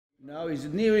No, he's the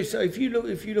nearest. If you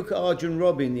look at Arjen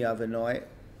Robben the other night,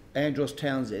 Andros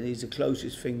Townsend is the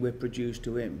closest thing we've produced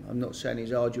to him. I'm not saying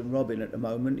he's Arjen Robben at the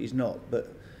moment, he's not,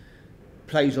 but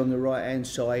plays on the right hand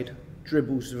side,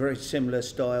 dribbles a very similar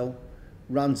style,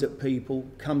 runs at people,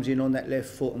 comes in on that left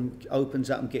foot and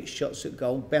opens up and gets shots at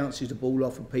goal, bounces the ball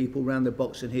off of people round the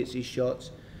box and hits his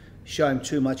shots. Show him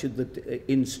too much of the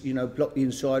block the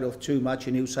inside off too much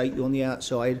and he'll take you on the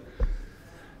outside.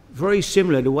 Very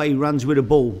similar the way he runs with the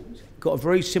ball. Got a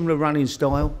very similar running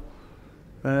style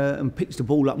and picks the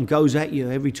ball up and goes at you.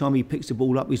 Every time he picks the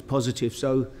ball up he's positive.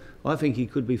 So I think he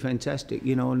could be fantastic.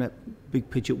 You know, on that big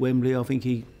pitch at Wembley, I think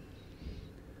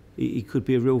he could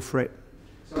be a real threat.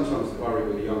 Sometimes the worry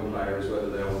with a young player is whether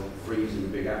they'll freeze in a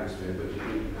big atmosphere, but do you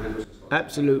think Andros...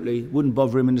 Absolutely, wouldn't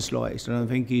bother him in the slightest. I don't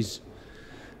think he's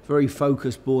a very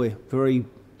focused boy, very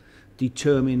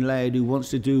determined lad who wants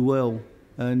to do well.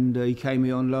 And he came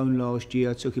here on loan last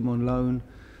year. I took him on loan,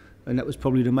 and that was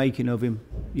probably the making of him.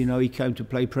 You know, he came to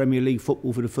play Premier League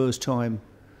football for the first time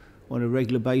on a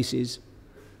regular basis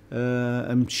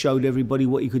and showed everybody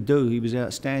what he could do. He was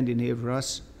outstanding here for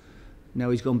us. Now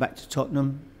he's gone back to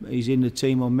Tottenham. He's in the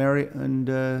team on merit,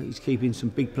 and he's keeping some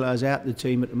big players out of the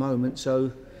team at the moment.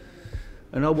 So,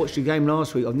 and I watched the game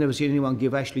last week. I've never seen anyone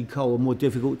give Ashley Cole a more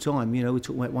difficult time. You know, we're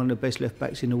talking about one of the best left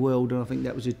backs in the world, and I think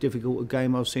that was as difficult a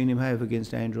game I've seen him have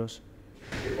against Andros.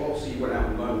 Obviously, you went out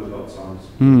on loan a lot of times.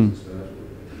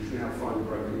 He's now finally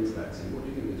broken into that team. What do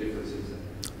you think the difference is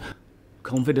there?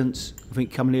 Confidence. I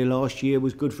think coming here last year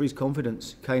was good for his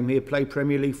confidence. Came here, played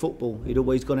Premier League football. He'd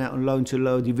always gone out on loan to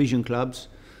lower division clubs,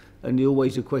 and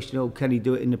always the question, oh, can he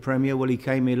do it in the Premier? Well, he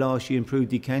came here last year and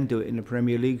proved he can do it in the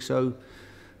Premier League. So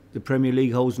the Premier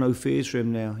League holds no fears for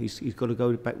him now. He's got to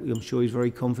go back. I'm sure he's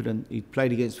very confident. He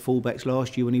played against fullbacks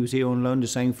last year when he was here on loan, the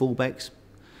same fullbacks.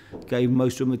 Gave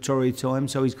most of them a torrid time,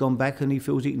 so he's gone back and he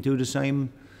feels he can do the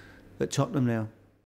same at Tottenham now.